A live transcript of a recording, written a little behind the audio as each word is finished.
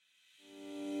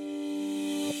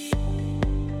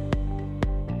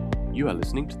You are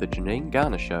listening to The Janine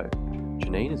Garner Show.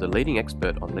 Janine is a leading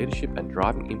expert on leadership and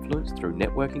driving influence through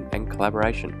networking and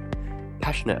collaboration,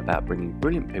 passionate about bringing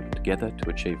brilliant people together to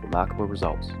achieve remarkable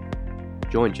results.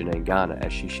 Join Janine Garner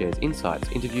as she shares insights,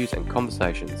 interviews and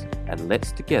conversations, and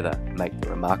let's together make the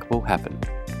remarkable happen.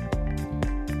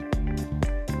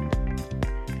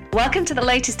 Welcome to the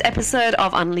latest episode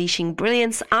of Unleashing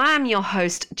Brilliance. I'm your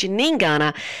host, Janine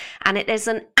Garner, and it is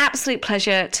an absolute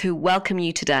pleasure to welcome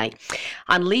you today.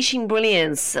 Unleashing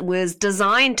Brilliance was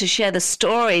designed to share the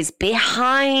stories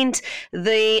behind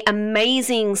the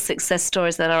amazing success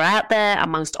stories that are out there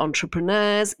amongst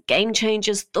entrepreneurs, game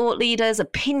changers, thought leaders,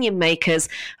 opinion makers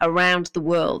around the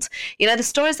world. You know, the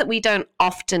stories that we don't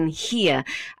often hear,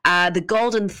 the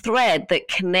golden thread that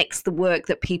connects the work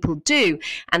that people do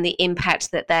and the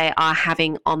impact that they are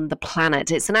having on the planet.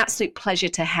 It's an absolute pleasure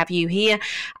to have you here.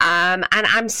 And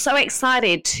I'm so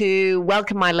excited to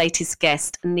welcome my latest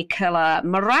guest, Nicola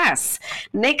Moras.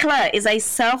 Nicola is a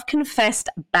self-confessed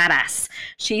badass.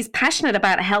 She's passionate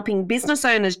about helping business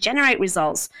owners generate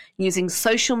results using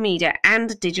social media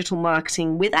and digital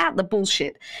marketing without the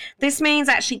bullshit. This means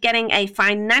actually getting a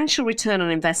financial return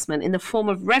on investment in the form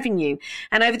of revenue.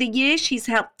 And over the years, she's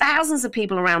helped thousands of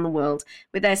people around the world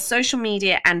with their social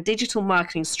media and digital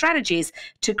marketing strategies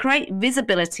to create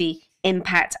visibility,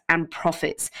 impact, and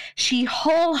profits. She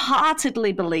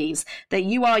wholeheartedly believes that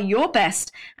you are your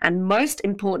best and most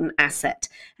important asset,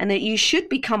 and that you should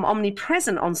become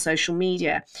omnipresent on social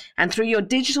media. And through your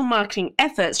digital marketing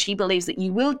efforts, she believes that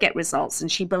you will get results,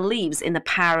 and she believes in the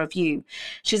power of you.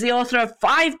 She's the author of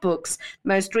 5 books,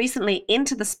 most recently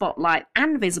Into the Spotlight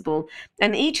and Visible,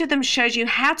 and each of them shows you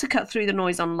how to cut through the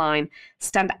noise online,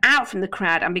 stand out from the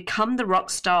crowd, and become the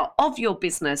rock star of your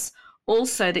business,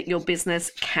 also that your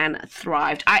business can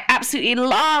thrive. I absolutely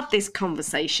love this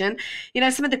conversation. You know,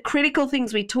 some of the critical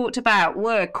things we talked about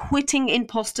were quitting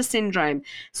imposter syndrome,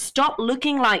 stop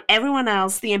looking like everyone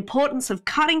else, the importance of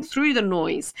cutting through the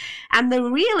noise, and the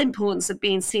real importance of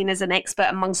being seen as an expert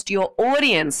amongst your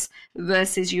audience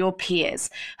versus your peers.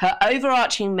 Her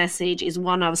overarching message is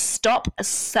one of stop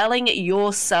selling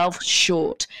yourself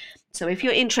short. So if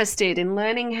you're interested in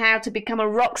learning how to become a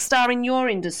rock star in your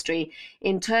industry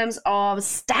in terms of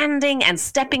standing and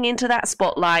stepping into that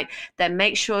spotlight, then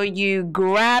make sure you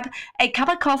grab a cup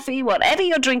of coffee, whatever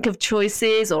your drink of choice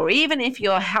is, or even if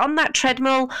you're on that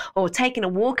treadmill or taking a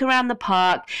walk around the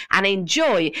park, and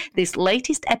enjoy this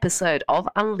latest episode of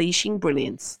Unleashing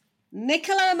Brilliance.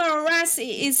 Nicola Moras, it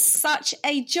is such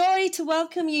a joy to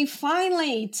welcome you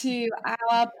finally to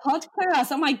our podcast.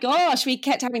 Oh my gosh, we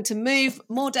kept having to move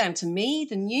more down to me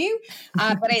than you,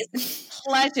 but it's a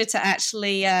pleasure to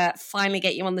actually finally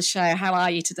get you on the show. How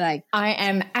are you today? I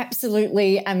am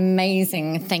absolutely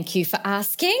amazing. Thank you for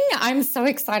asking. I'm so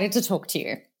excited to talk to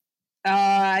you.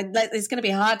 It's going to be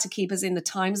hard to keep us in the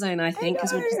time zone, I think,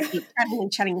 because we'll just keep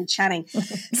chatting.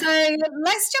 So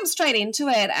let's jump straight into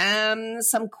it.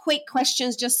 Some quick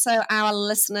questions just so our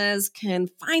listeners can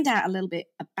find out a little bit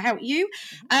about you.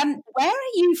 Where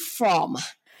are you from?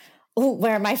 Oh,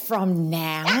 where am I from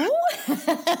now?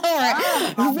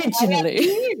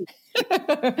 Originally.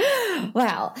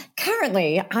 Well,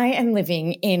 currently I am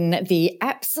living in the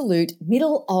absolute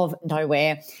middle of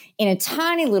nowhere in a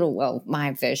tiny little, well,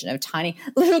 my version of tiny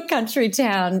little country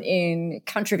town in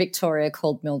country Victoria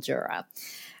called Mildura.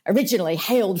 Originally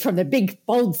hailed from the big,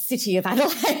 bold city of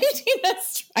Adelaide in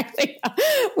Australia,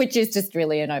 which is just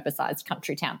really an oversized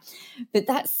country town. But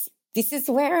this is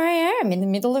where I am, in the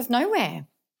middle of nowhere.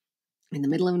 In the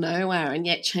middle of nowhere, and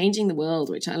yet changing the world,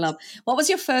 which I love. What was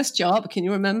your first job? Can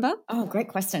you remember? Oh, great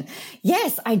question.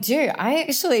 Yes, I do.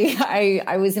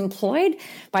 I was employed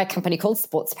by a company called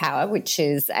Sports Power, which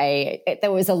is there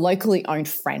was a locally owned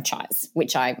franchise,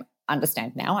 which I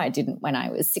understand now. I didn't when I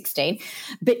was 16.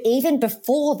 But even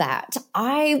before that,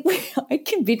 I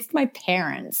convinced my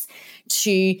parents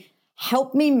to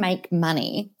help me make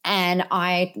money, and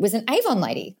I was an Avon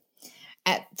lady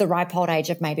at the ripe old age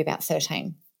of maybe about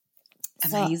 13.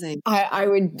 Amazing. So I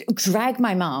would drag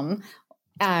my mum,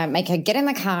 make her get in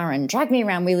the car and drag me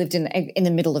around. We lived in the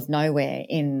middle of nowhere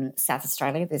in South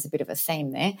Australia. There's a bit of a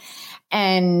theme there.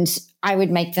 And I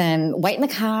would make them wait in the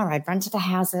car. I'd run to the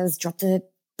houses, drop the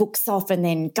books off, and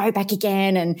then go back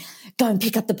again and go and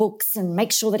pick up the books and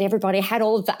make sure that everybody had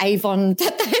all of the Avon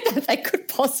that they could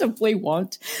possibly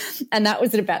want. And that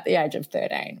was at about the age of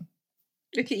 13.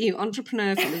 Look at you,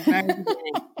 entrepreneur from the very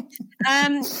beginning.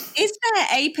 Is there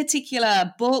a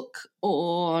particular book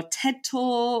or TED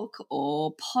Talk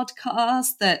or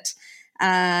podcast that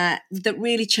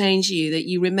really changed you, that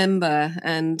you remember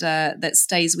and that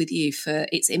stays with you for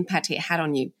its impact it had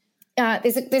on you?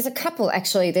 There's a couple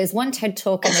actually. There's one TED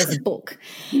Talk and there's a book.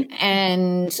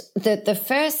 And the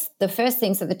first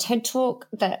thing, so the TED Talk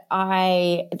that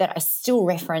I still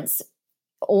reference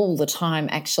all the time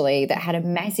actually, that had a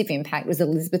massive impact, was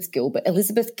Elizabeth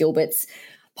Gilbert's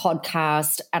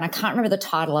podcast, and I can't remember the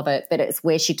title of it, but it's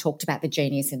where she talked about the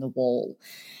genius in the wall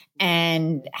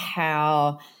and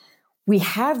how we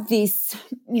have this,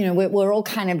 we're all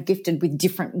kind of gifted with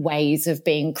different ways of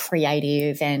being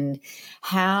creative, and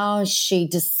how she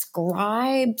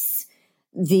describes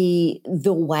the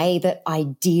way that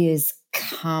ideas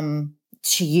come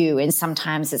to you. And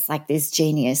sometimes it's like this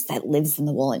genius that lives in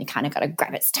the wall and you kind of got to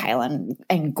grab its tail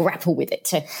and grapple with it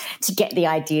to get the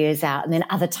ideas out. And then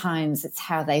other times it's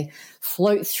how they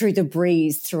float through the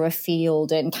breeze through a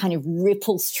field and kind of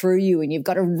ripples through you, and you've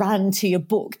got to run to your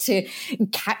book to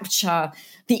capture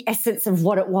the essence of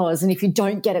what it was. And if you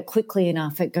don't get it quickly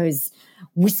enough, it goes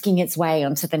whisking its way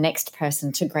onto the next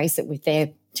person to grace it with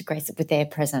their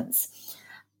presence.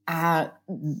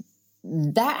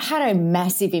 That had a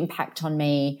massive impact on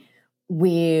me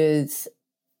with,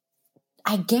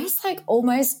 I guess, like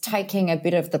almost taking a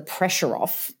bit of the pressure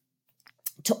off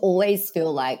to always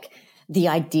feel like the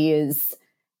ideas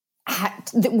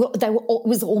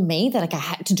was all me, that like I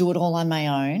had to do it all on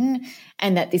my own,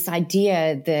 and that this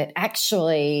idea that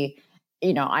actually,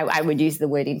 I would use the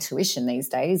word intuition these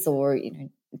days, or,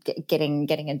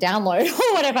 getting a download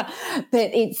or whatever,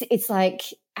 but it's like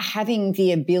having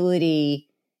the ability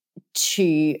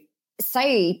to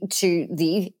say to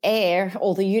the air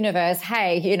or the universe,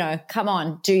 hey, come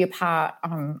on, do your part.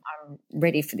 I'm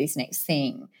ready for this next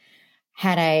thing.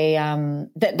 Had a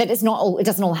that is not all. It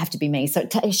doesn't all have to be me. So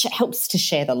it helps to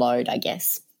share the load, I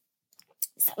guess.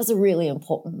 So that was a really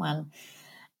important one.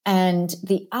 And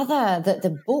the other,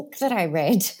 the book that I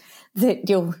read, that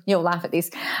you'll laugh at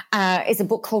this, is a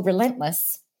book called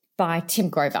Relentless by Tim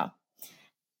Grover,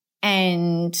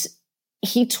 and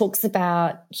he talks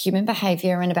about human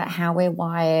behavior and about how we're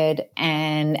wired,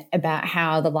 and about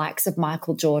how the likes of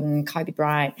Michael Jordan, Kobe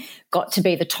Bryant got to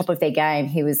be the top of their game.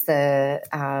 He was their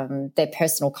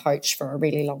personal coach for a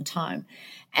really long time.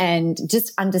 And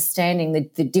just understanding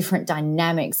the different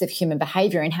dynamics of human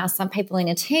behavior and how some people in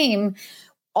a team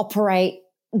operate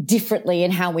differently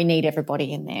and how we need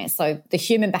everybody in there. So the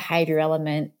human behavior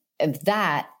element of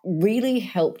that really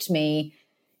helped me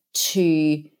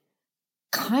to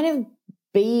kind of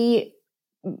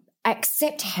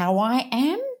accept how I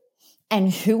am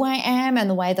and who I am and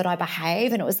the way that I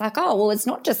behave. And it was like, oh, well, it's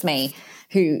not just me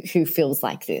who feels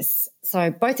like this.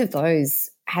 So both of those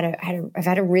have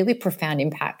had a really profound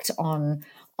impact on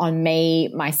me,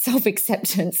 my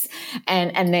self-acceptance,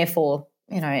 and therefore,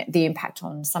 the impact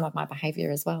on some of my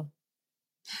behavior as well.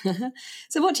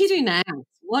 So what do you do now?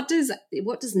 What does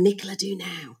Nicola do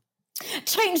now?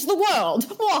 Change the world.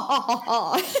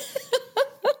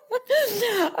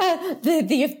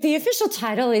 The official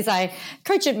title is I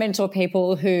coach and mentor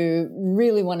people who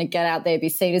really want to get out there, be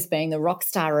seen as being the rock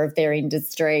star of their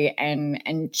industry,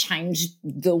 and change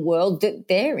the world that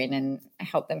they're in, and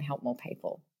help them help more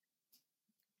people.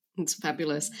 It's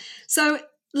fabulous. So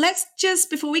let's just,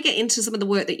 before we get into some of the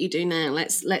work that you do now,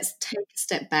 let's take a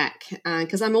step back,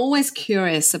 because I'm always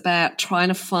curious about trying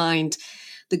to find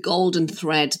the golden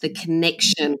thread, the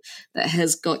connection that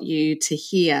has got you to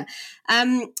here.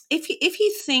 If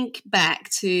you think back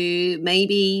to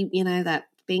maybe, that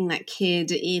being that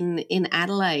kid in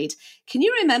Adelaide, can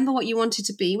you remember what you wanted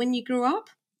to be when you grew up?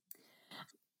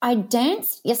 I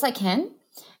danced, yes I can.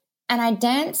 And I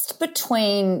danced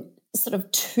between sort of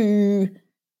two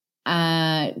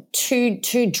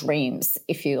dreams,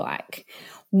 if you like.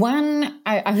 One,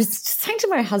 I was saying to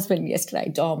my husband yesterday,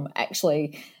 Dom,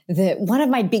 actually, that one of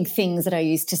my big things that I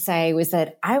used to say was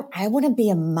that I want to be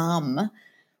a mum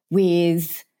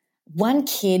with one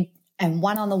kid and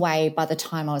one on the way by the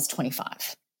time I was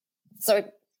 25. So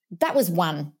that was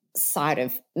one side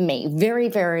of me, very,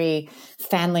 very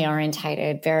family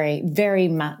orientated, very, very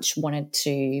much wanted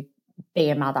to be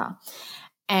a mother.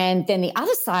 And then the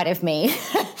other side of me,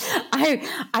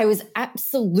 I was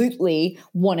absolutely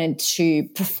wanted to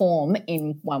perform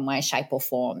in one way, shape or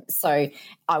form. So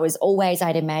I was always,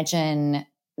 I'd imagine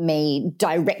me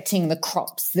directing the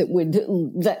crops that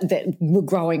were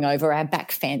growing over our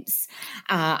back fence.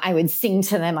 I would sing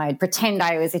to them. I would pretend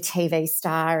I was a TV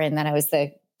star, and then I was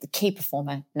the key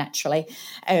performer, naturally,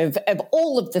 of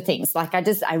all of the things. Like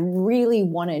I really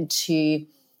wanted to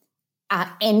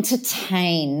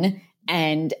entertain.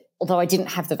 And although I didn't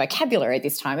have the vocabulary at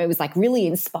this time, it was like really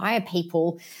inspire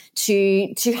people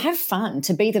to have fun,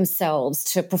 to be themselves,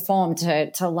 to perform,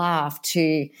 to laugh,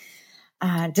 to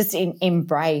just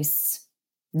embrace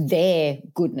their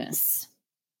goodness.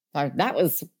 So that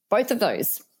was both of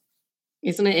those.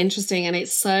 Isn't it interesting? And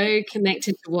it's so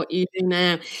connected to what you do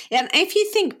now. And if you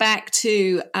think back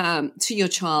to your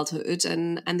childhood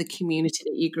and the community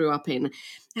that you grew up in,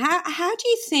 how do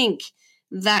you think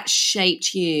that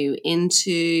shaped you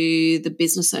into the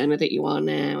business owner that you are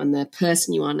now, and the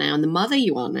person you are now, and the mother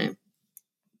you are now?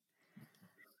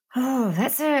 Oh,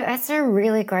 that's a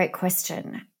really great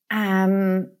question.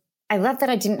 I love that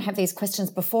I didn't have these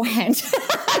questions beforehand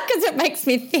because it makes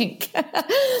me think.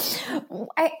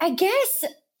 I guess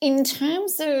in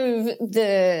terms of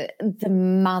the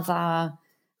mother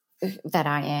that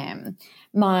I am,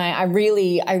 I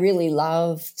really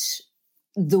loved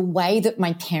the way that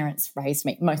my parents raised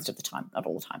me most of the time, not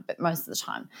all the time, but most of the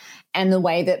time. And the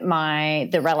way that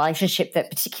the relationship that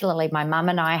particularly my mum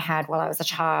and I had while I was a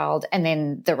child, and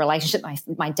then the relationship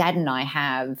my dad and I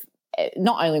have,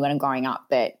 not only when I'm growing up,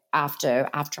 but after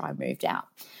I moved out.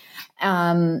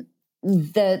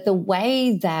 The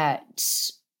way that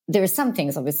there are some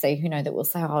things, obviously, that will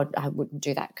say, oh, I wouldn't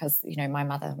do that because, my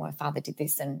mother and my father did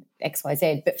this and X, Y,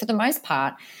 Z. But for the most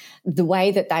part, the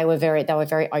way that they were very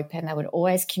open, they were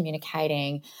always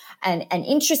communicating. And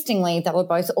interestingly, they were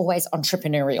both always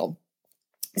entrepreneurial.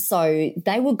 So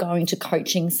they were going to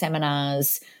coaching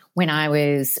seminars when I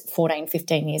was 14,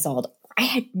 15 years old. I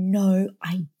had no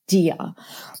idea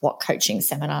what coaching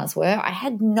seminars were. I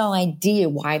had no idea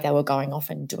why they were going off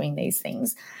and doing these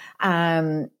things.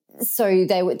 So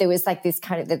there was like this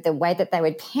kind of the way that they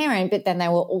would parent, but then they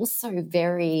were also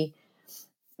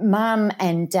mum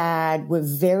and dad were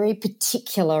very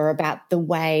particular about the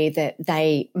way that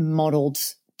they modeled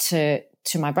to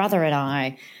my brother and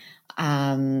I,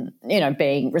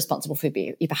 being responsible for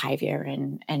your behavior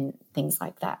and things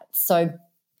like that. So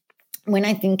when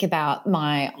I think about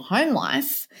my home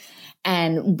life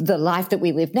and the life that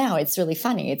we live now, it's really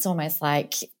funny. It's almost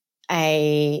like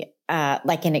an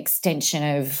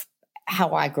extension of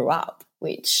how I grew up,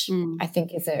 which I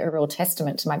think is a real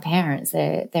testament to my parents.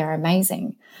 They're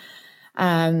amazing.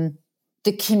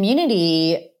 The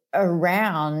community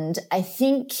around, I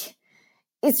think,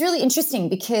 it's really interesting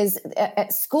because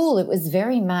at school it was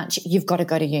very much, you've got to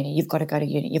go to uni, you've got to go to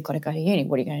uni, you've got to go to uni.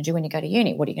 What are you going to do when you go to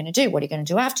uni? What are you going to do? What are you going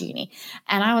to do after uni?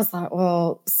 And I was like,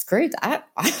 well, screw that.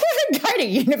 I want to go to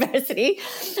university.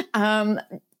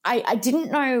 I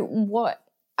didn't know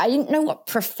what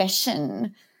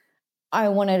profession I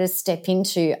wanted to step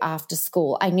into after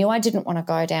school. I knew I didn't want to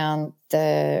go down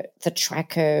the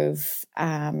track of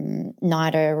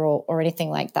NIDA or anything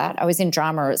like that. I was in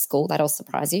drama at school. That'll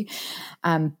surprise you.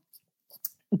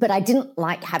 But I didn't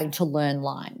like having to learn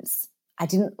lines. I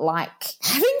didn't like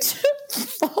having to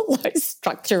follow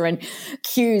structure and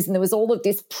cues, and there was all of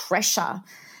this pressure.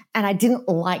 And I didn't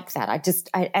like that. I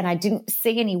didn't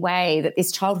see any way that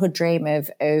this childhood dream of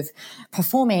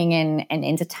performing and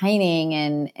entertaining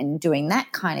and doing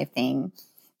that kind of thing,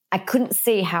 I couldn't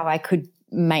see how I could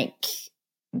make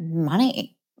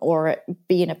money or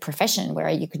be in a profession where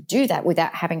you could do that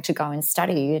without having to go and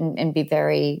study and be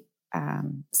very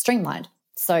streamlined.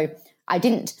 So I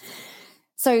didn't.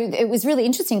 So it was really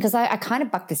interesting because I kind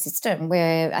of bucked the system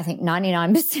where I think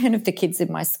 99% of the kids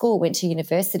in my school went to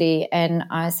university, and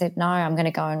I said, no, I'm going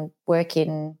to go and work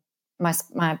in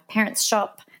my parents'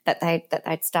 shop that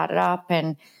they'd started up.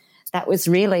 And that was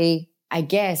really, I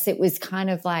guess, it was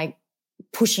kind of like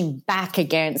pushing back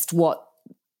against what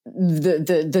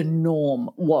the norm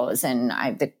was, and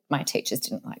my teachers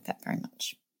didn't like that very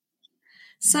much.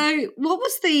 So what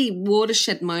was the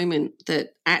watershed moment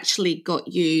that actually got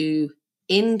you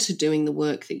into doing the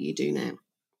work that you do now?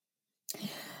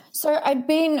 So at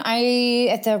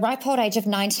the ripe old age of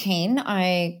 19,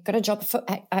 I got a job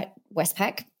at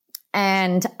Westpac,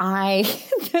 and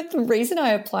the reason I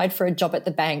applied for a job at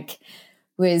the bank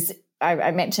was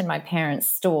I mentioned my parents'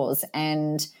 stores,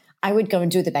 and I would go and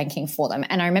do the banking for them.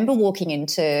 And I remember walking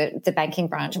into the banking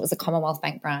branch. It was a Commonwealth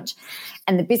Bank branch.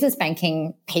 And the business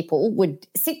banking people would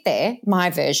sit there, my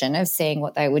version of seeing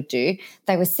what they would do.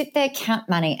 They would sit there, count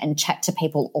money and chat to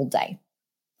people all day.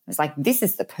 I was like, this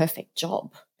is the perfect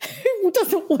job. Who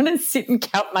doesn't want to sit and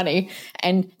count money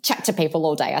and chat to people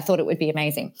all day? I thought it would be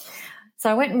amazing.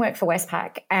 So I went and worked for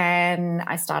Westpac, and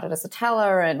I started as a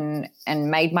teller and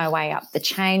made my way up the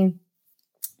chain.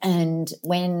 And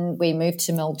when we moved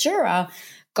to Mildura,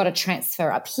 got a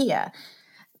transfer up here.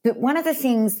 But one of the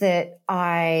things that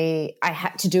I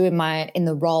had to do in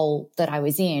the role that I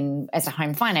was in as a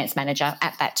home finance manager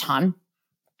at that time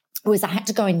was I had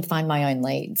to go and find my own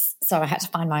leads. So I had to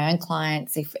find my own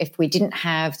clients. If we didn't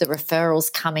have the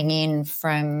referrals coming in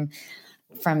from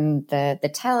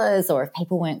the tellers, or if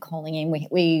people weren't calling in,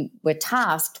 we were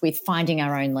tasked with finding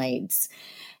our own leads.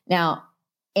 Now,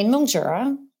 in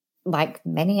Mildura, like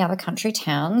many other country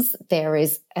towns,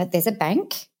 there's a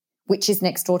bank, which is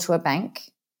next door to a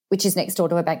bank, which is next door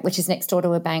to a bank, which is next door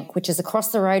to a bank, which is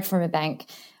across the road from a bank,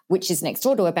 which is next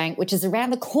door to a bank, which is around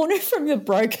the corner from the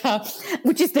broker,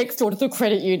 which is next door to the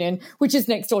credit union, which is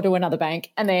next door to another bank,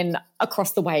 and then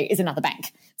across the way is another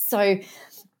bank. So,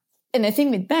 and the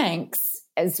thing with banks,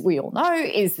 as we all know,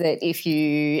 is that if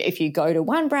you go to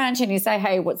one branch and you say,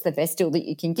 hey, what's the best deal that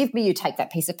you can give me, you take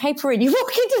that piece of paper and you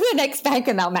walk into the next bank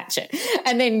and they'll match it.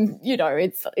 And then,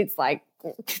 it's like,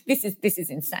 this is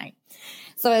insane.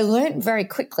 So I learned very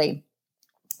quickly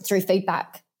through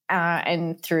feedback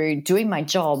and through doing my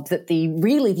job that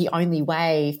the only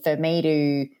way for me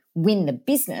to win the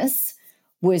business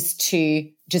was to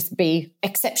just be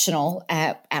exceptional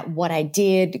at what I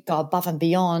did, go above and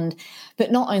beyond,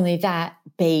 but not only that,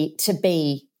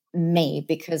 be me.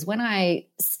 Because when I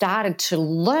started to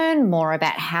learn more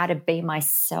about how to be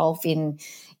myself in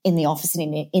the office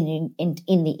and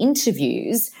in the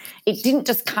interviews, it didn't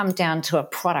just come down to a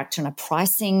product and a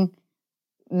pricing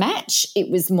match.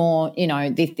 It was more,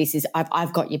 this is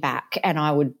I've got your back, and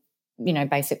I would,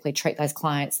 basically treat those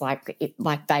clients like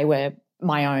they were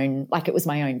my own, like it was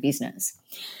my own business.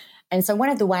 And so one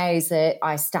of the ways that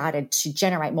I started to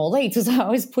generate more leads was I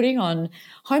was putting on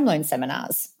home loan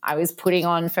seminars. I was putting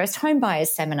on first home buyers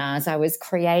seminars. I was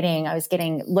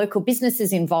getting local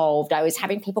businesses involved. I was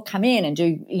having people come in and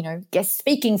do, guest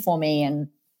speaking for me and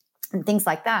things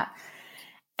like that.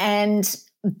 And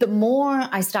the more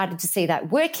I started to see that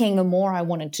working, the more I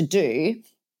wanted to do.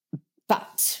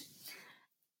 But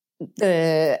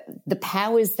the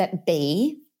powers that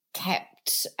be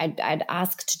I'd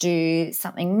ask to do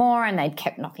something more and they'd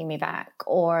kept knocking me back,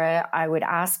 or I would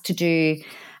ask to do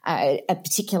a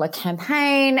particular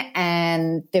campaign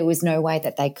and there was no way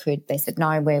that they said,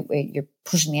 no, you're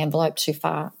pushing the envelope too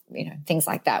far, things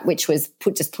like that, which was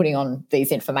putting on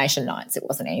these information nights. It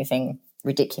wasn't anything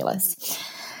ridiculous.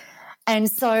 And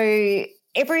so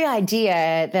every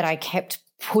idea that I kept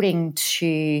putting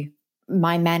to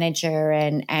my manager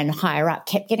and higher up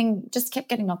kept getting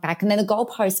knocked back. And then the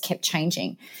goalposts kept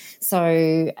changing.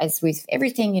 So as with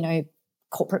everything,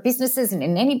 corporate businesses and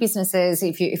in any businesses,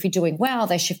 if you're doing well,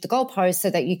 they shift the goalposts so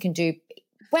that you can do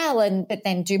well but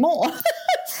then do more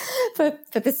for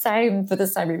the same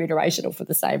remuneration, or for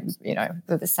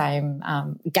the same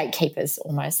gatekeepers,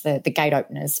 almost the gate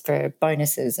openers for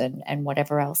bonuses and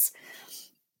whatever else.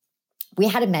 We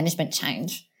had a management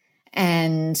change,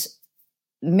 and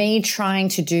me trying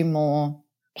to do more,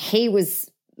 he was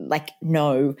like,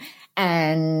 no.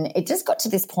 And it just got to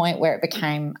this point where it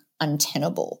became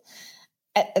untenable.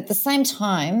 At the same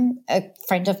time, a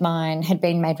friend of mine had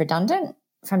been made redundant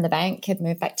from the bank, had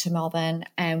moved back to Melbourne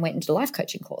and went into a life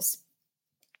coaching course.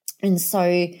 And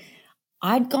so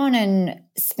I'd gone and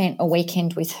spent a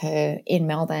weekend with her in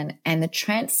Melbourne, and the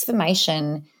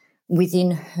transformation within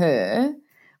her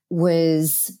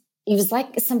it was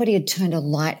like somebody had turned a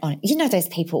light on. Those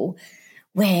people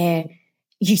where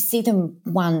you see them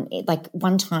one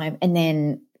time and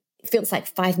then it feels like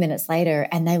 5 minutes later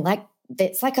and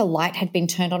it's like a light had been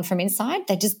turned on from inside.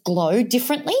 They just glow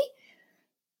differently.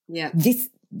 Yeah.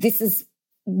 This is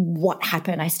what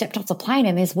happened. I stepped off the plane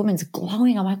and this woman's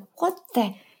glowing. I'm like, what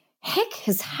the heck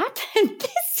has happened?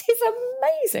 This is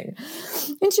amazing.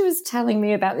 And she was telling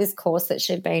me about this course that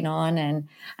she'd been on, and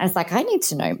I was like, I need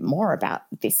to know more about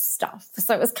this stuff.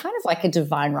 So it was kind of like a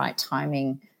divine right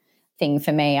timing thing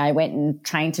for me. I went and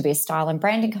trained to be a style and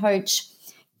branding coach,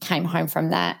 came home from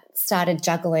that, started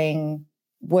juggling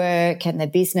work and the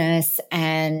business,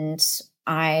 and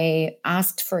I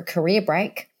asked for a career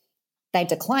break. They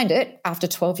declined it after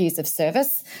 12 years of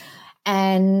service,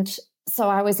 and so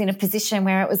I was in a position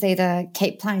where it was either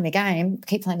keep playing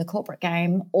the corporate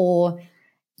game, or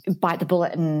bite the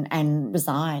bullet and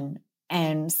resign.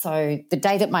 And so the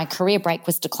day that my career break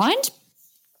was declined,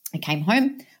 I came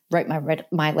home, wrote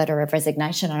my letter of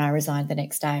resignation, and I resigned the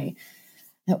next day.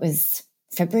 That was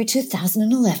February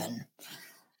 2011.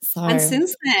 So, and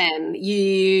since then,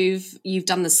 you've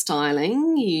done the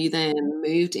styling. You then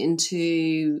moved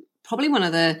into probably one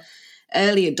of the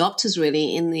early adopters,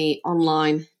 really, in the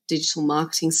online digital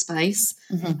marketing space.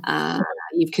 Mm-hmm.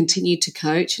 You've continued to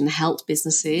coach and help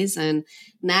businesses, and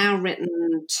now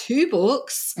written 2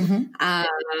 books,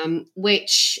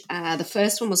 which the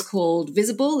first one was called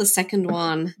Visible. The second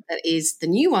one, that is the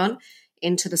new one,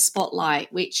 Into the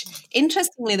Spotlight, which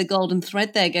interestingly, the golden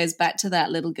thread there goes back to that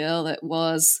little girl that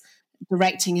was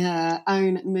directing her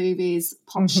own movies,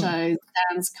 pop shows,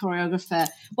 dance choreographer.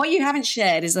 What you haven't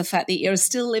shared is the fact that you're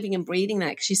still living and breathing that,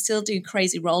 because you still do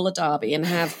crazy roller derby and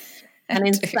have an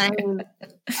insane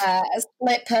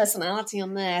split personality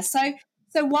on there. So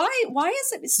So why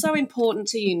is it so important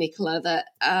to you, Nicola,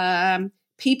 that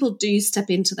people do step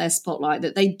into their spotlight,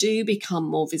 that they do become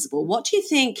more visible? What do you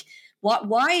think?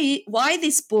 Why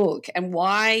this book, and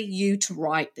why you to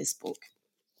write this book?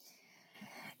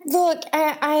 Look,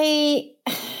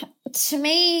 to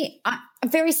me,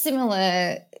 very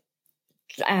similar,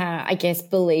 I guess,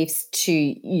 beliefs to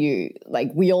you.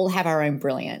 Like, we all have our own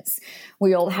brilliance.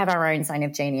 We all have our own zone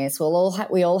of genius. We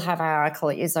all have our, I call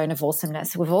it your zone of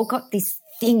awesomeness. We've all got this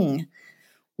thing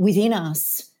within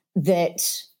us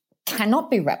that cannot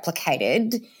be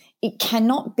replicated. It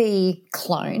cannot be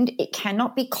cloned. It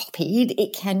cannot be copied.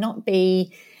 It cannot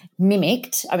be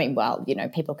mimicked. I mean, well,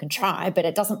 people can try, but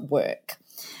it doesn't work.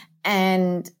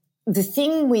 And the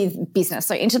thing with business,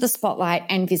 so Into the Spotlight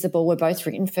and Visible were both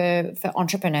written for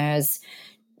entrepreneurs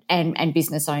and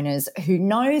business owners who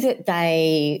know that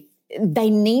they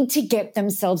need to get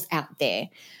themselves out there.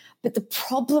 But the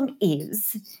problem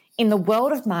is, in the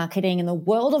world of marketing, in the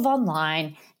world of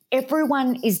online,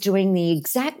 everyone is doing the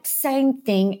exact same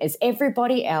thing as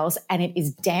everybody else, and it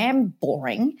is damn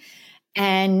boring.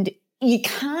 And you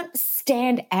can't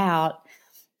stand out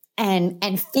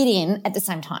and fit in at the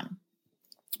same time.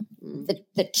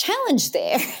 The challenge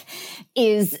there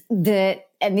is that,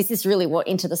 and this is really what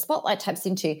Into the Spotlight taps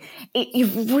into,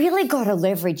 you've really got to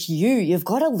leverage you. You've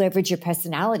got to leverage your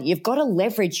personality. You've got to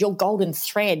leverage your golden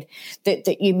thread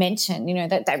that you mentioned,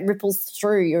 that ripples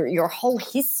through your whole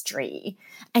history,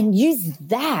 and use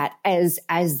that as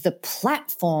the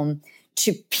platform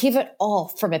to pivot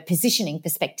off from a positioning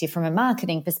perspective, from a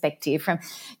marketing perspective, from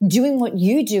doing what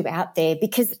you do out there,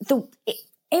 because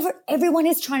everyone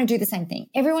is trying to do the same thing.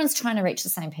 Everyone's trying to reach the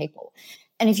same people.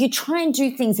 And if you try and do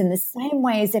things in the same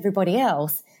way as everybody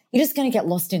else, you're just going to get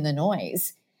lost in the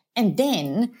noise. And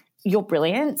then your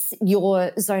brilliance,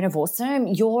 your zone of awesome,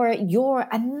 your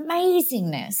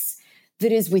amazingness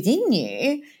that is within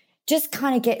you just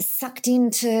kind of gets sucked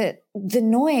into the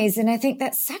noise. And I think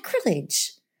that's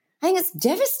sacrilege. I think it's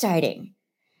devastating.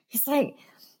 It's like,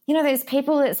 there's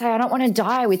people that say, I don't want to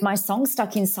die with my song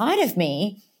stuck inside of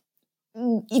me.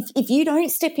 If you don't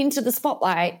step into the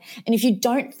spotlight, and if you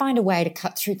don't find a way to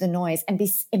cut through the noise and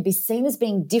be seen as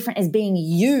being different, as being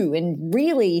you, and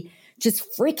really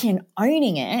just freaking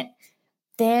owning it,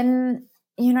 then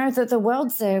the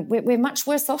world's we're much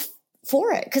worse off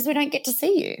for it, because we don't get to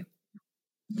see you.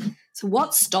 So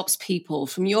what stops people,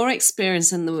 from your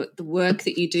experience and the work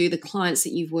that you do, the clients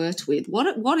that you've worked with,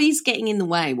 what is getting in the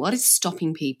way? What is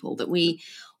stopping people that we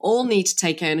all need to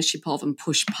take ownership of and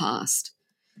push past?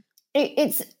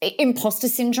 It's imposter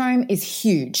syndrome is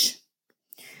huge.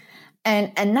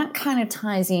 And that kind of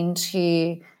ties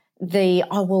into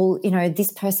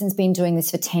this person's been doing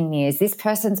this for 10 years. This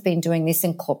person's been doing this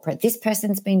in corporate. This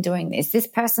person's been doing this. This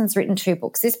person's written 2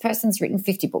 books. This person's written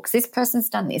 50 books. This person's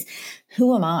done this.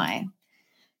 Who am I?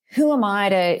 Who am I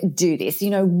to do this?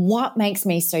 What makes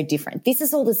me so different? This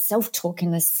is all the self-talk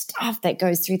and the stuff that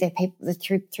goes through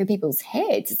through people's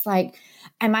heads. It's like,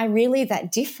 am I really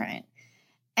that different?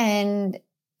 And,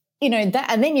 that,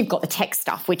 and then you've got the tech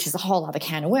stuff, which is a whole other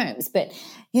can of worms. But,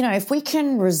 if we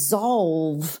can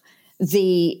resolve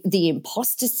the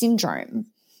imposter syndrome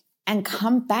and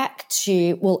come back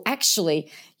to, well,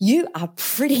 actually, you are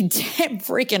pretty damn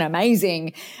freaking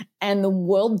amazing, and the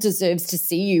world deserves to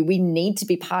see you. We need to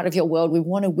be part of your world. We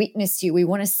want to witness you. We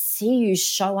want to see you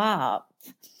show up.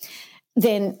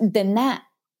 Then that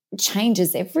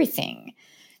changes everything.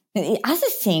 The other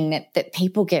thing that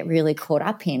people get really caught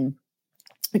up in,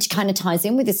 which kind of ties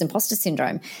in with this imposter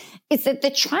syndrome, is that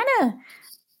they're trying to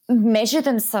measure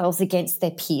themselves against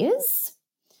their peers.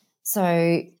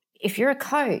 So if you're a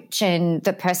coach and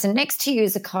the person next to you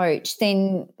is a coach,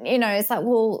 then, it's like,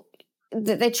 well,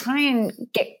 they try and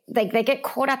they get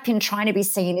caught up in trying to be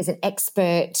seen as an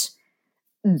expert,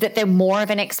 that they're more of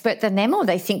an expert than them, or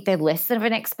they think they're less of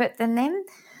an expert than them.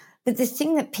 But the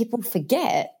thing that people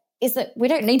forget is that we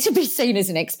don't need to be seen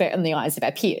as an expert in the eyes of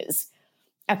our peers.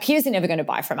 Our peers are never going to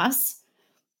buy from us.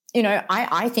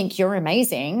 I think you're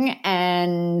amazing,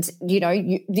 and,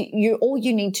 you all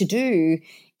you need to do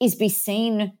is be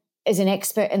seen as an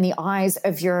expert in the eyes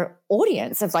of your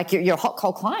audience, of like your hot,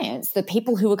 cold clients, the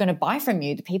people who are going to buy from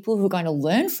you, the people who are going to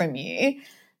learn from you.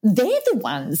 They're the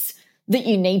ones that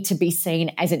you need to be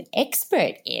seen as an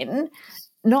expert in,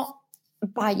 not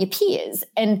by your peers.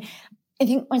 And I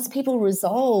think once people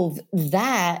resolve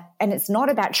that, and it's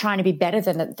not about trying to be better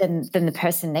than the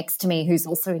person next to me who's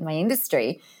also in my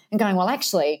industry, and going, well,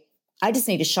 actually, I just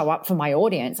need to show up for my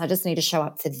audience. I just need to show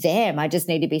up for them. I just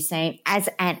need to be seen as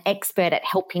an expert at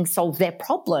helping solve their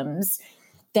problems.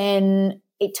 Then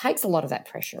it takes a lot of that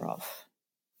pressure off.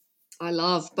 I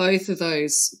love both of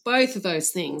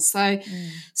those things. So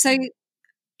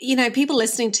people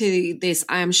listening to this,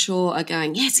 I am sure, are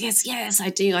going, yes, yes, yes, I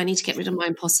do. I need to get rid of my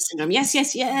imposter syndrome. Yes,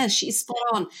 yes, yes, she's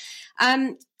spot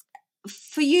on.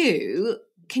 For you,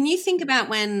 can you think about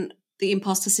when the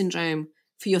imposter syndrome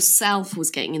for yourself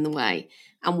was getting in the way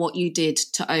and what you did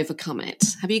to overcome it?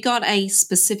 Have you got a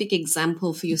specific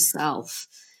example for yourself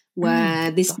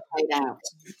where this played out?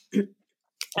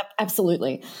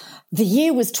 Absolutely. The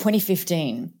year was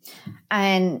 2015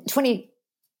 and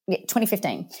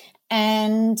 2015.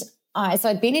 And so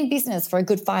I'd been in business for a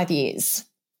good 5 years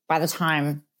by the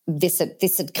time this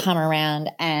had come around,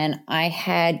 and I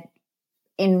had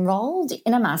enrolled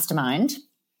in a mastermind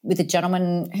with a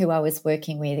gentleman who I was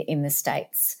working with in the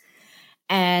States.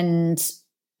 And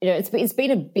it's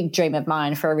been a big dream of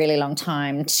mine for a really long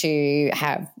time to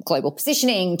have global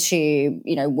positioning, to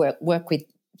work with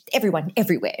everyone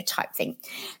everywhere type thing.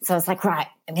 So I was like, right,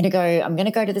 I'm going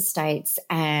to go to the States,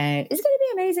 and it's going to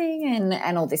be amazing,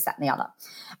 and all this, that, and the other.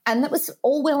 And that was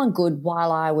all well and good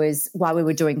while we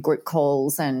were doing group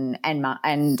calls and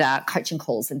coaching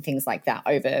calls and things like that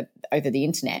over the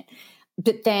internet.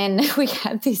 But then we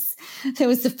had there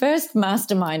was the first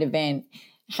mastermind event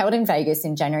held in Vegas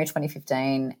in January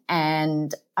 2015.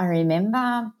 And I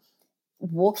remember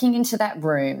walking into that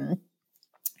room,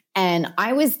 and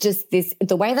I was just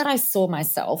the way that I saw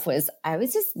myself was I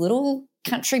was this little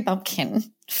country bumpkin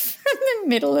from the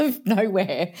middle of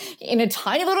nowhere in a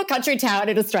tiny little country town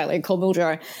in Australia called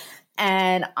Mildura.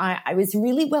 And I was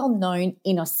really well known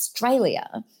in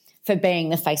Australia for being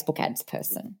the Facebook ads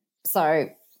person. So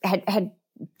had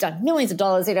done millions of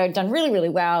dollars, done really, really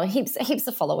well, heaps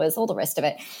of followers, all the rest of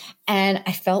it. And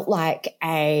I felt like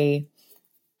a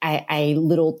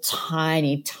little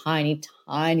tiny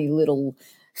little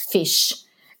fish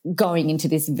going into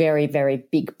this very, very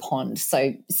big pond.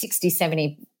 So 60,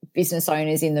 70 business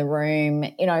owners in the room.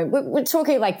 We're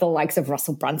talking like the likes of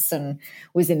Russell Brunson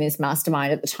was in this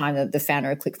mastermind at the time, the founder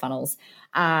of ClickFunnels.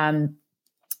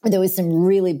 There was some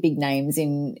really big names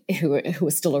who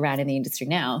are still around in the industry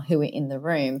now who were in the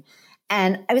room.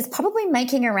 And I was probably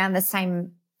making around the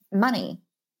same money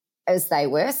as they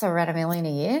were, so around $1 million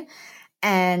a year.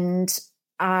 And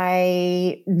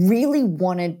I really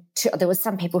wanted to, there were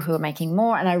some people who were making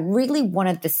more, and I really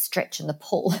wanted the stretch and the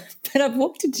pull. But I've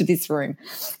walked into this room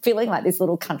feeling like this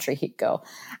little country hit girl,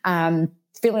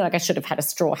 feeling like I should have had a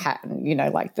straw hat and,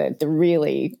 like the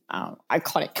really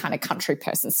iconic kind of country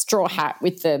person straw hat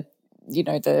with the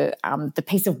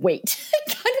piece of wheat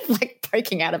kind of like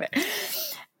poking out of it.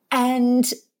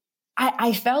 And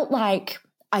I felt like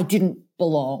I didn't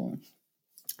belong.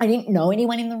 I didn't know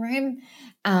anyone in the room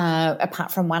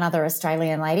apart from one other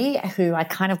Australian lady who I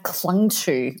kind of clung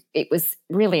to. It was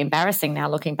really embarrassing now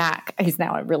looking back. Who's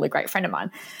now a really great friend of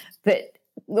mine, but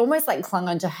almost like clung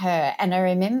onto her. And I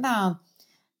remember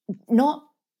not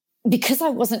because I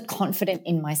wasn't confident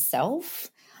in myself,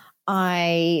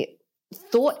 I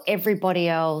thought everybody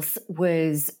else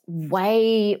was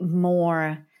way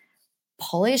more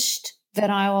polished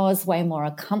than I was, way more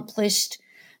accomplished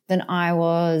than I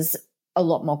was, a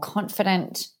lot more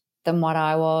confident than what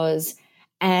I was.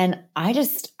 And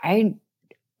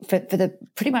for the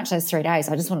pretty much those 3 days,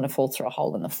 I just wanted to fall through a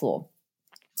hole in the floor.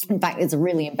 In fact, there's a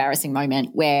really embarrassing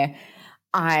moment where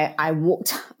I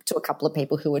walked up to a couple of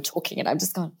people who were talking, and I've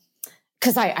just gone,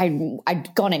 because I'd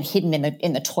gone and hidden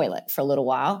in the toilet for a little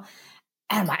while.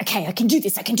 And I'm like, okay, I can do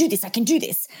this.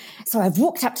 So I've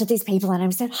walked up to these people and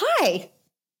I've said, hi,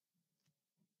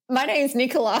 my name's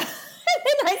Nicola. And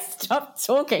then I stopped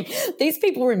talking. These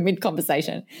people were in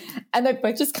mid-conversation, and they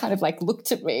both just kind of like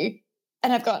looked at me,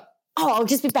 and I've got, I'll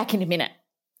just be back in a minute.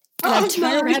 And I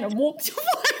turned around and walked away.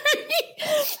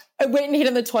 I went and hid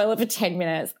in the toilet for 10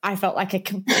 minutes. I felt like a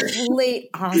complete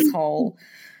asshole.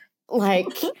 Like,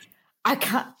 I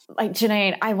can't, like,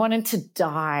 Janine, I wanted to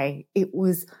die. It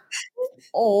was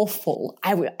awful.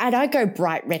 I'd go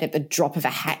bright red at the drop of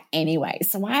a hat anyway.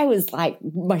 So I was like,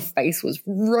 my face was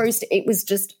roasted. It was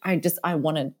just, I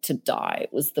wanted to die.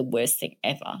 It was the worst thing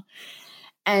ever.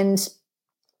 And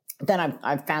then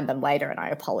I found them later and I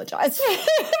apologized.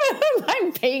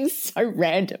 I'm being so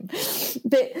random.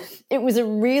 But it was a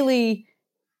really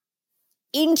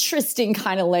interesting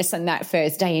kind of lesson that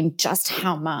first day in just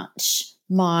how much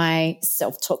my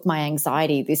self-talk, my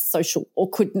anxiety, this social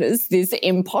awkwardness, this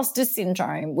imposter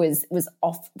syndrome was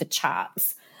off the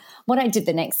charts. What I did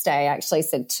the next day, I actually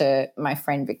said to my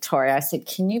friend Victoria, I said,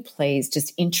 can you please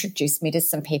just introduce me to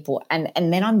some people and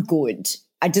then I'm good.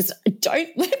 I just don't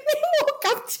let me walk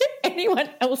up to anyone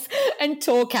else and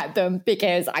talk at them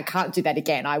because I can't do that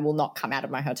again. I will not come out of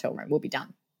my hotel room. We'll be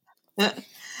done.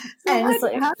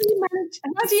 So how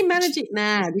do you manage it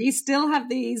now? Do you still have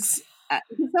these?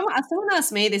 Someone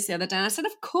asked me this the other day, and I said,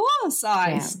 "Of course,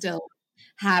 I still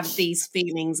have these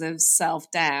feelings of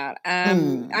self-doubt."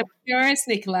 I'm curious,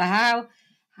 Nicola,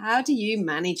 how do you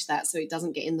manage that so it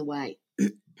doesn't get in the way?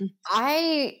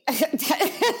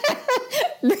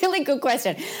 Really good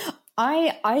question.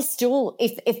 I still,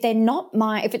 if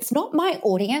it's not my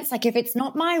audience, like if it's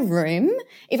not my room,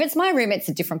 if it's my room, it's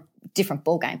a different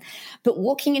ball game. But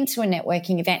walking into a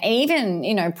networking event,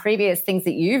 even, previous things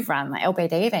that you've run, like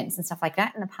LBD events and stuff like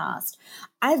that in the past,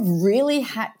 I've really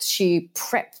had to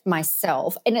prep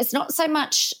myself. And it's not so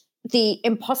much the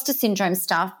imposter syndrome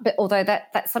stuff, but although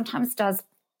that sometimes does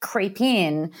creep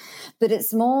in, but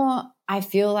it's more, I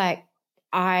feel like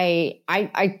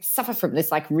I suffer from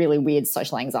this like really weird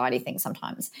social anxiety thing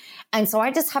sometimes. And so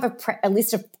I just have a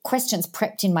list of questions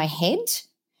prepped in my head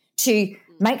to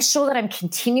make sure that I'm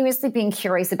continuously being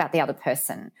curious about the other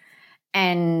person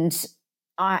and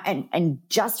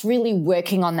just really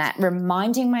working on that,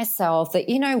 reminding myself that,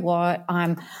 you know what,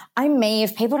 I'm me.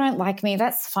 If people don't like me,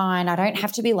 that's fine. I don't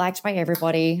have to be liked by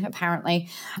everybody, apparently,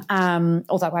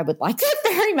 although I would like that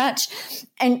very much.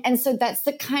 And so that's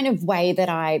the kind of way that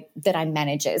I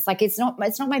manage it. It's like it's not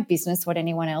my business what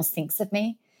anyone else thinks of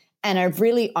me, and I've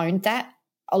really owned that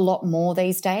a lot more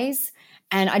these days.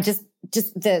 And I just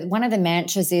one of the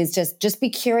mantras is just be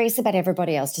curious about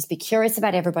everybody else. Just be curious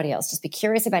about everybody else. Just be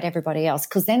curious about everybody else,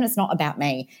 because then it's not about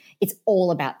me. It's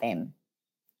all about them.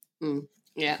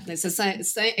 Yeah,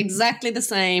 it's exactly the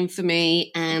same for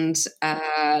me and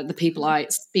the people I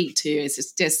speak to.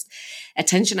 It's just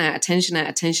attention out.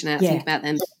 Yeah. Think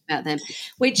about them,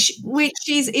 which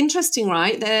is interesting,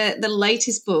 right? The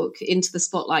latest book, Into the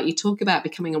Spotlight, you talk about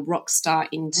becoming a rock star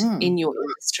in your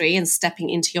industry and stepping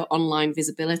into your online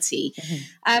visibility.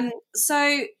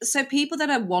 So people that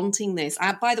are wanting this,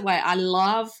 by the way, I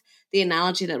love the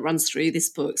analogy that runs through this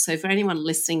book. So for anyone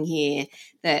listening here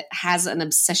that has an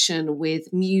obsession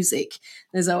with music,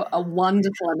 there's a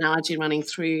wonderful analogy running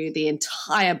through the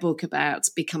entire book about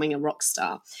becoming a rock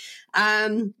star.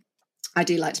 I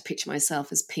do like to picture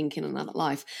myself as Pink in another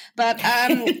life. But,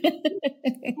 so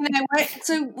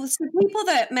people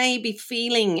that may be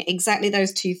feeling exactly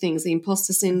those two things, the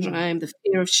imposter syndrome, the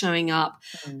fear of showing up,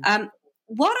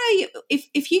 what are you,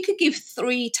 if you could give just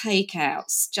three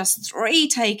takeouts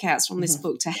from this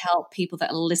book to help people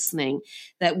that are listening,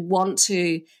 that want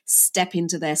to step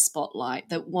into their spotlight,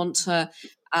 that want to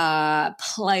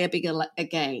play a bigger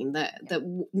game, that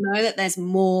know that there's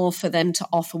more for them to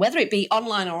offer, whether it be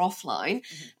online or offline,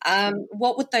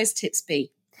 what would those tips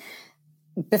be?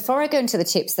 Before I go into the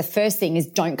tips, the first thing is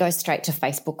don't go straight to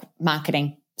Facebook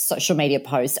marketing, social media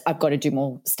posts. I've got to do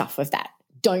more stuff with that.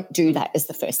 Don't do that as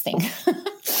the first thing.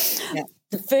 Yeah.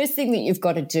 The first thing that you've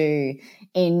got to do,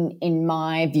 in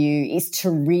my view, is to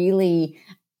really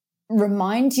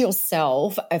remind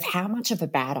yourself of how much of a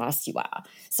badass you are.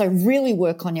 So really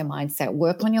work on your mindset,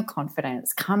 work on your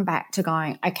confidence, come back to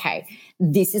going, okay,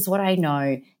 this is what I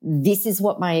know. This is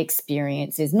what my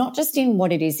experience is, not just in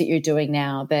what it is that you're doing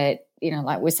now, but,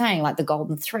 like we're saying, like the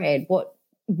golden thread,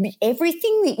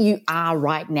 everything that you are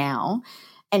right now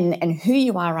and who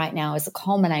you are right now is a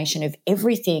culmination of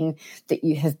everything that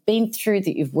you have been through,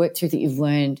 that you've worked through, that you've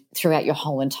learned throughout your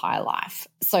whole entire life.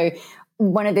 So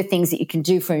one of the things that you can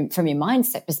do from your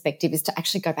mindset perspective is to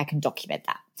actually go back and document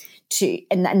that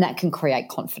and that can create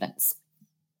confidence.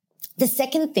 The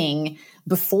second thing,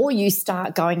 before you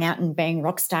start going out and being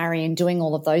rock starry and doing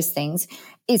all of those things,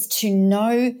 is to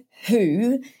know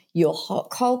who your hot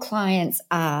cold clients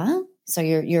are. So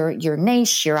your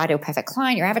niche, your ideal perfect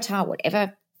client, your avatar,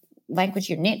 whatever language,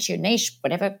 your niche,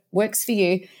 whatever works for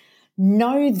you,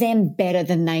 know them better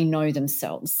than they know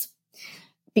themselves.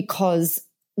 Because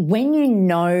when you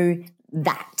know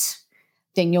that,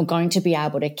 then you're going to be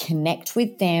able to connect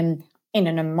with them in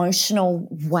an emotional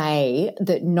way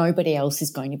that nobody else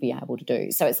is going to be able to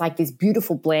do. So it's like this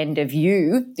beautiful blend of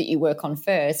you that you work on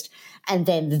first and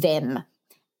then them.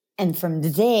 And from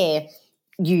there,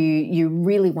 you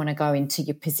really want to go into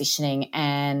your positioning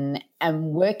and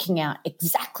working out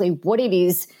exactly what it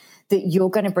is that you're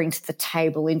going to bring to the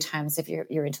table in terms of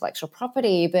your intellectual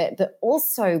property, but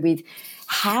also with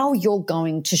how you're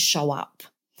going to show up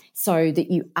so that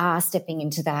you are stepping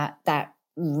into that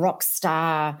rock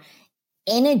star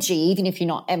energy, even if you're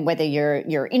not, and whether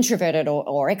you're introverted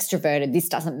or extroverted, this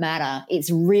doesn't matter.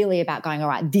 It's really about going, all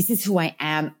right, this is who I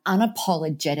am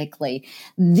unapologetically.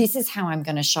 This is how I'm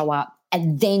going to show up.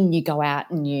 And then you go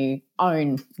out and you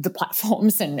own the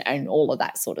platforms and all of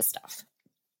that sort of stuff.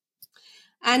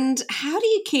 And how do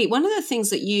you keep, one of the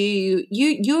things that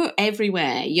you're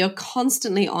everywhere, you're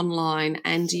constantly online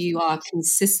and you are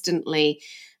consistently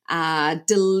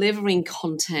delivering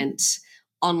content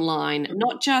online,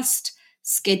 not just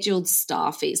scheduled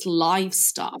stuff, it's live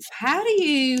stuff. How do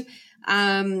you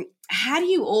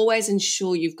always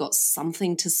ensure you've got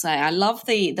something to say? I love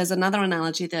there's another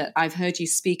analogy that I've heard you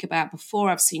speak about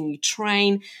before. I've seen you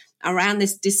train around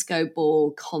this disco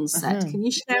ball concept. Can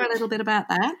you share a little bit about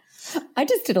that? I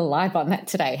just did a live on that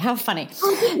today. How funny.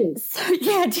 Oh, so,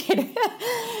 yeah, I did.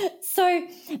 So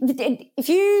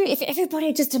if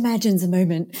everybody just imagines a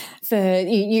moment for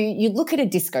you look at a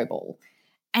disco ball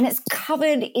and it's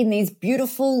covered in these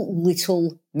beautiful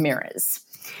little mirrors.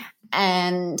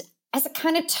 And as it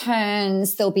kind of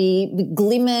turns, there'll be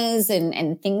glimmers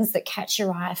and things that catch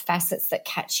your eye, facets that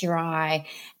catch your eye,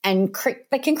 and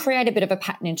they can create a bit of a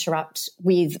pattern interrupt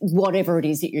with whatever it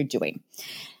is that you're doing.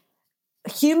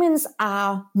 Humans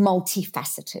are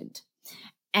multifaceted.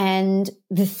 And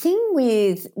the thing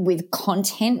with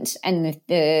content and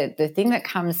the thing that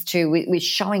comes to with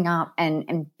showing up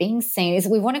and being seen is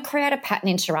we want to create a pattern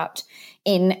interrupt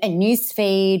in a news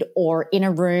feed or in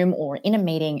a room or in a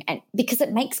meeting, and because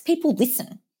it makes people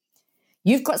listen.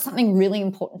 You've got something really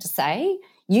important to say.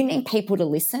 You need people to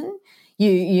listen.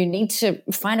 You need to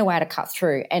find a way to cut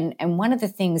through. And one of the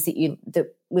things that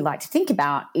we like to think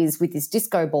about is with this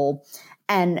disco ball,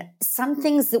 and some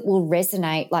things that will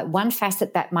resonate, like one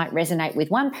facet that might resonate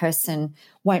with one person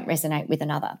won't resonate with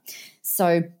another.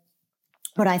 So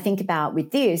what I think about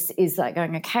with this is like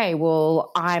going, okay,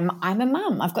 well, I'm a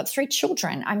mum. I've got 3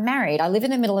 children. I'm married. I live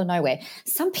in the middle of nowhere.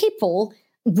 Some people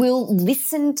will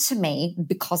listen to me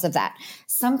because of that.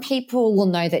 Some people will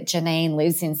know that Janine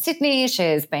lives in Sydney.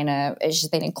 She's been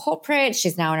in corporate.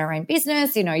 She's now in her own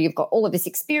business. You know, you've got all of this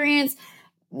experience.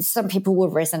 Some people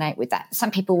will resonate with that. Some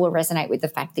people will resonate with the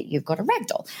fact that you've got a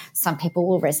ragdoll. Some people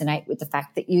will resonate with the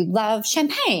fact that you love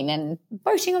champagne and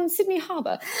boating on Sydney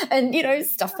Harbour and, you know,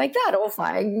 stuff like that, or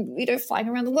flying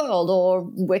around the world or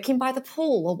working by the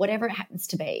pool or whatever it happens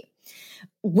to be.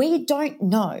 We don't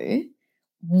know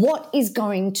what is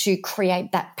going to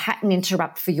create that pattern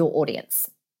interrupt for your audience.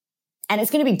 And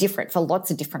it's going to be different for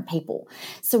lots of different people.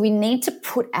 So we need to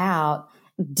put out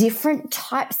different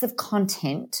types of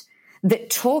content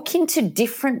that talk into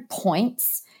different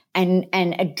points and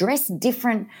address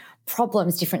different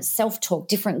problems, different self-talk,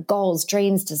 different goals,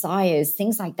 dreams, desires,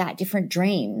 things like that, different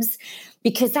dreams,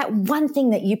 because that one thing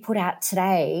that you put out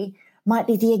today might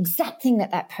be the exact thing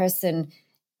that person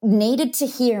needed to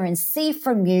hear and see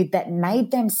from you that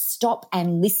made them stop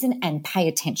and listen and pay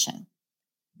attention.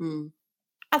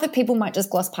 Other people might just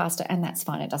gloss past it, and that's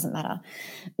fine. It doesn't matter.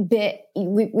 But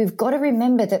we've got to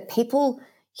remember that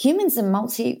humans are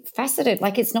multifaceted.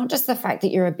 Like, it's not just the fact that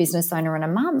you're a business owner and a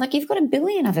mum. Like, you've got a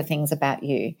billion other things about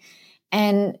you,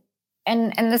 and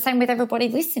the same with everybody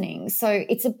listening. So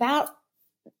it's about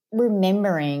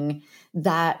remembering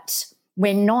that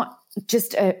we're not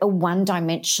just a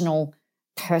one-dimensional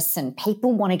person.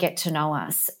 People want to get to know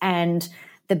us, and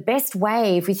the best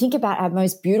way, if we think about our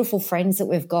most beautiful friends that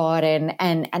we've got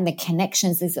and the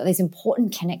connections, these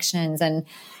important connections and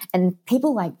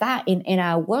people like that in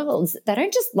our worlds, they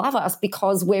don't just love us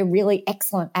because we're really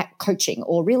excellent at coaching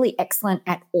or really excellent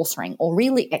at authoring or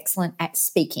really excellent at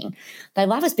speaking. They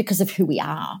love us because of who we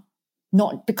are,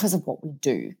 not because of what we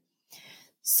do.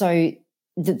 So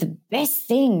the best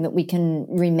thing that we can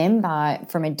remember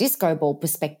from a disco ball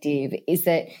perspective is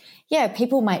that, yeah,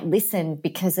 people might listen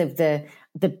because of the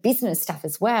business stuff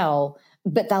as well,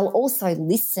 but they'll also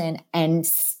listen and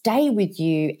stay with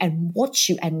you and watch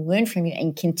you and learn from you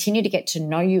and continue to get to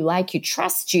know you, like you,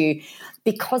 trust you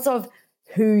because of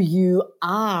who you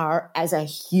are as a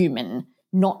human,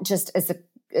 not just as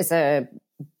a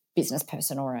business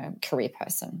person or a career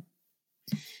person.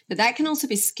 But that can also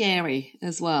be scary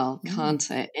as well, can't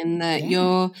it? In that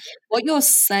what you're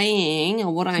saying,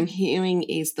 or what I'm hearing,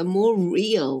 is the more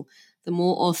real, the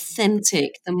more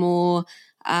authentic, the more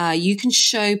you can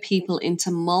show people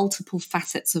into multiple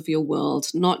facets of your world,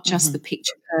 not just the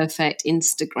picture perfect,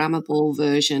 Instagrammable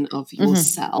version of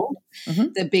yourself,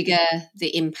 the bigger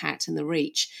the impact and the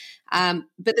reach. But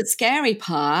the scary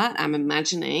part, I'm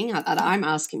imagining, that I'm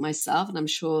asking myself, and I'm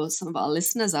sure some of our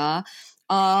listeners are,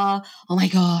 oh my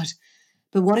God,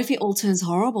 but what if it all turns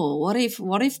horrible? What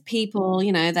if people,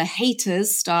 the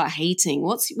haters start hating?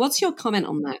 What's your comment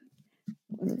on that?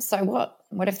 So what?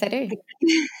 What if they do?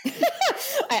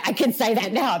 I can say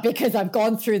that now because I've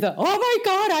gone through oh my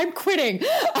God, I'm quitting.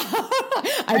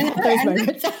 I've had those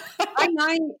moments.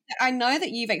 I know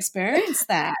that you've experienced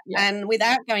that, and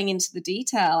without going into the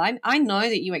detail, I know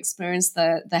that you experienced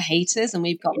the haters, and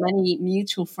we've got many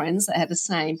mutual friends that have the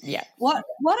same. Yeah. What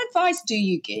advice do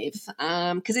you give?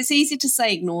 Because it's easy to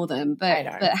say ignore them, but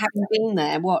having been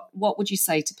there, what would you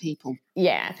say to people?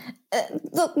 Yeah.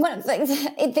 Look,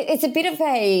 it's a bit of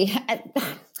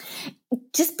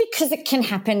just because it can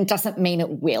happen doesn't mean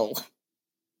it will.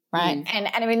 Right. And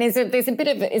I mean, there's a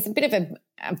bit of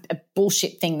a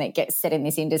bullshit thing that gets said in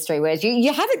this industry where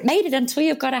you haven't made it until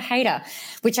you've got a hater,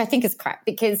 which I think is crap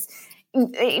because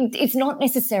it's not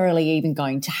necessarily even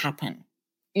going to happen.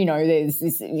 You know,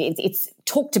 it's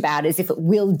talked about as if it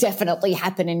will definitely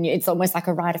happen and it's almost like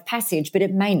a rite of passage, but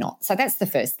it may not. So that's the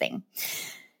first thing.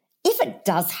 If it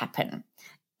does happen,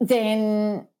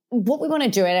 then what we want to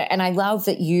do, and I love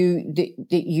that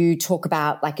you talk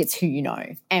about like it's who you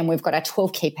know, and we've got our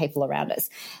 12 key people around us.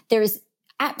 There is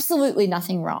absolutely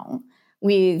nothing wrong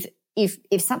with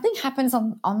if something happens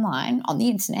online on the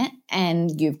internet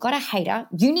and you've got a hater,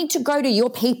 you need to go to your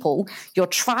people, your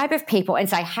tribe of people, and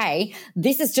say, hey,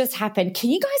 this has just happened. Can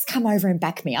you guys come over and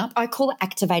back me up? I call it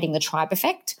activating the tribe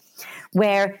effect,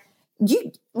 where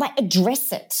you like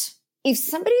address it. If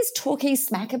somebody's talking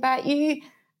smack about you,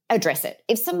 address it.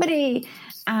 If somebody,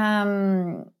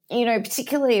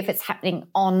 particularly if it's happening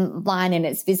online and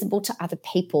it's visible to other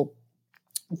people,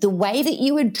 the way that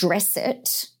you address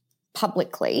it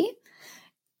publicly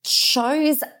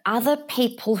shows other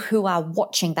people who are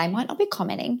watching. They might not be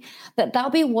commenting, but they'll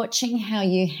be watching how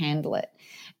you handle it.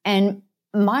 And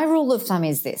my rule of thumb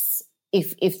is this: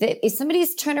 if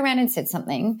somebody's turned around and said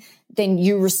something, then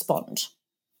you respond,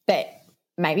 but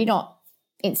maybe not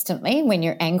instantly when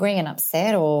you're angry and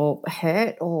upset or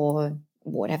hurt or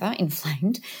whatever,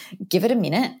 inflamed. Give it a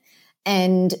minute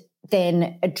and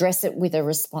then address it with a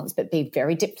response, but be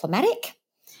very diplomatic.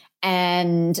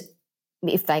 And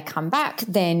if they come back,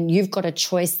 then you've got a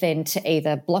choice then to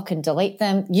either block and delete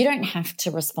them. You don't have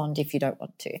to respond if you don't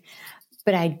want to.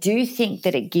 But I do think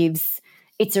that it's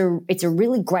a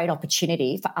really great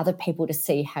opportunity for other people to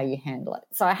see how you handle it.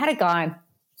 So I had a guy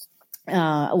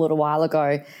a little while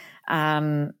ago,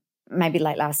 maybe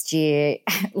late last year,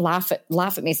 laugh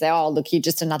at me, say, oh, look, you're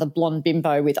just another blonde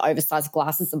bimbo with oversized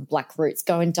glasses and black roots.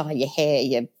 Go and dye your hair,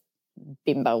 you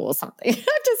bimbo or something.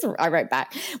 I wrote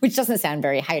back, which doesn't sound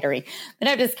very hatery, but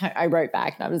I wrote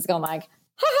back and I was going like,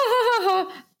 ha, ha, ha, ha,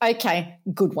 ha. Okay,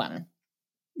 good one.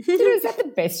 Is that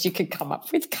the best you could come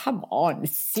up with? Come on,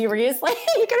 seriously?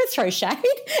 You're going to throw shade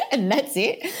and that's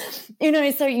it?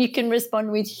 So you can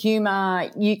respond with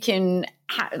humour. You can,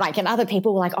 and other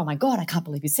people were like, oh, my God, I can't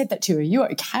believe you said that to her. Are you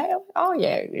okay? I'm like, oh,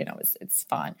 yeah, it's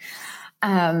fine.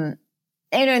 And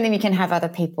then you can have other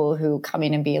people who come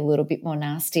in and be a little bit more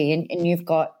nasty and you've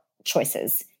got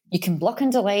choices. You can block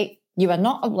and delete. You are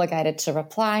not obligated to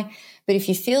reply, but if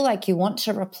you feel like you want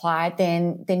to reply,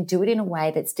 then do it in a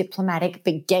way that's diplomatic,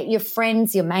 but get your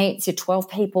friends, your mates, your 12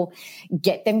 people,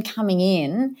 get them coming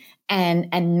in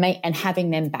and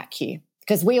having them back you,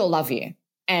 because we all love you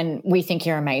and we think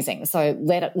you're amazing. So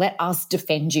let us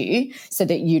defend you so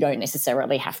that you don't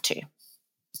necessarily have to.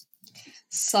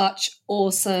 Such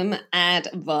awesome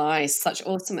advice.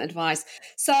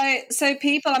 So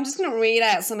people, I'm just going to read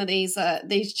out some of these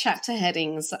chapter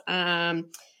headings. The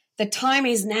time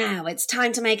is now. It's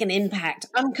time to make an impact.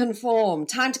 Unconform.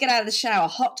 Time to get out of the shower.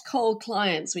 Hot, cold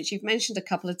clients, which you've mentioned a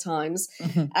couple of times.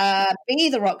 Mm-hmm. Be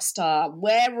the rock star.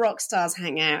 Where rock stars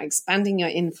hang out. Expanding your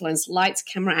influence. Lights,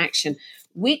 camera, action.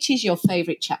 Which is your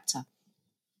favorite chapter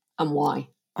and why?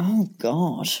 Oh,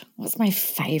 God. What's my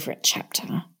favorite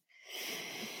chapter?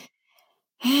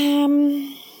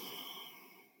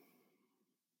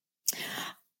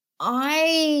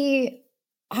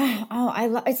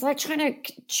 It's like trying to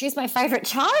choose my favorite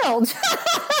child.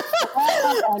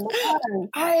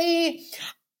 I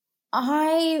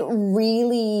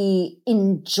really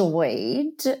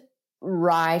enjoyed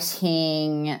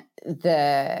writing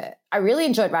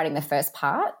the first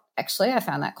part. Actually, I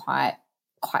found that quite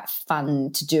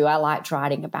fun to do. I liked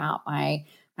writing about my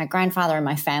grandfather and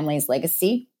my family's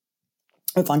legacy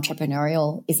of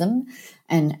entrepreneurialism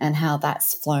and how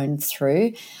that's flown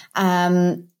through.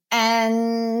 And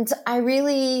I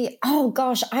really, oh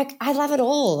gosh, I love it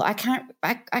all. I can't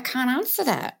answer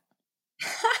that.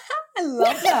 I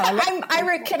love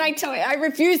that. Can I tell you, I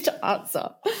refuse to answer.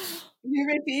 You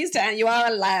refuse to. You are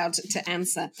allowed to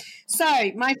answer. So,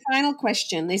 my final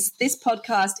question: this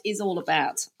podcast is all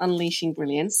about unleashing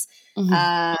brilliance.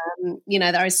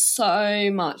 There is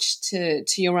so much to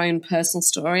your own personal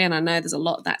story, and I know there's a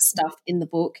lot of that stuff in the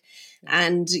book.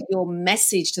 And your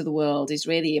message to the world is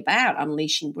really about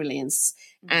unleashing brilliance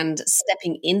and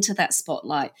stepping into that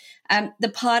spotlight. The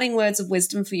parting words of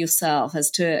wisdom for yourself as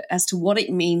to what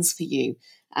it means for you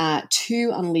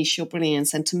to unleash your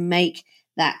brilliance and to make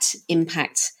that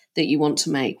impact that you want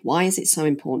to make. Why is it so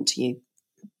important to you?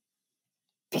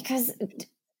 Because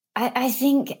I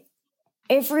think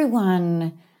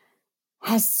everyone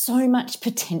has so much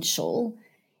potential,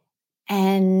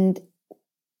 and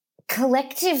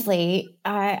collectively,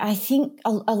 I think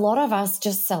a lot of us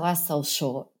just sell ourselves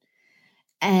short.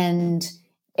 And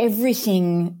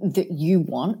everything that you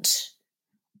want,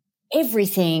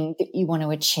 everything that you want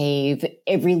to achieve,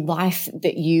 every life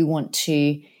that you want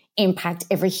to impact,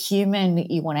 every human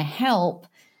that you want to help,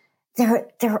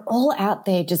 they're all out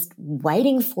there just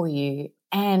waiting for you.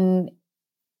 And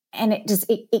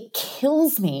it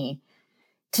kills me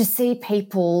to see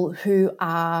people who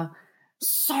are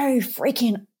so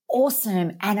freaking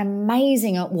awesome and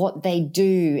amazing at what they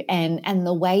do and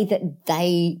the way that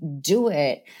they do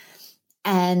it.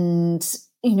 And,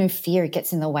 fear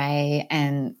gets in the way,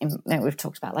 and we've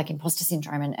talked about like imposter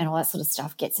syndrome and all that sort of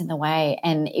stuff gets in the way.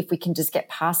 And if we can just get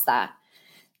past that,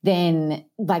 then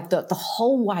like the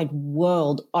whole wide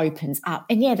world opens up.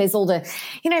 And yeah, there's all the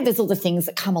things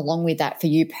that come along with that for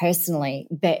you personally.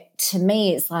 But to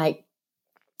me, it's like,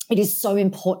 it is so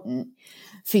important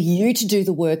for you to do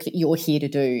the work that you're here to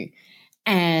do,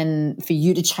 and for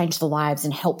you to change the lives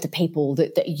and help the people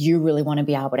that you really want to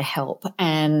be able to help.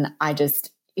 And I just,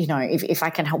 if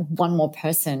I can help one more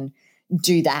person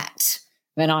do that,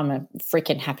 then I'm a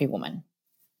freaking happy woman.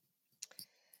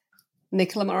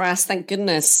 Nicola Moras, thank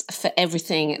goodness for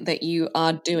everything that you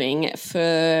are doing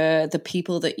for the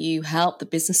people that you help, the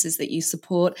businesses that you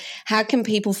support. How can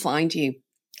people find you?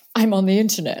 I'm on the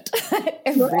internet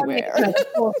everywhere.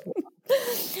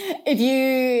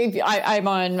 I'm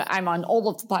on all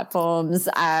of the platforms,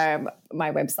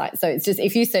 my website. So it's just,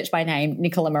 if you search my name,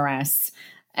 Nicola Moras,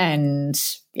 and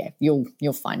yeah,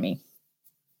 you'll find me.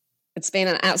 It's been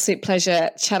an absolute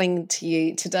pleasure chatting to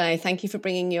you today. Thank you for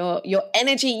bringing your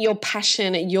energy, your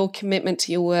passion, your commitment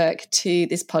to your work to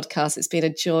this podcast. It's been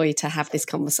a joy to have this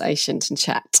conversation and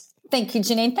chat. Thank you,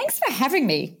 Janine. Thanks for having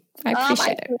me. I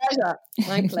appreciate it.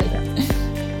 My pleasure.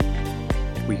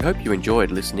 We hope you enjoyed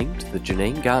listening to The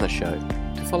Janine Garner Show.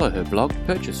 To follow her blog,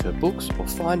 purchase her books, or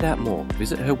find out more,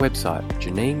 visit her website,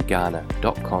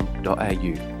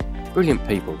 janinegarner.com.au. Brilliant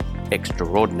people,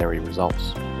 extraordinary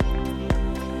results.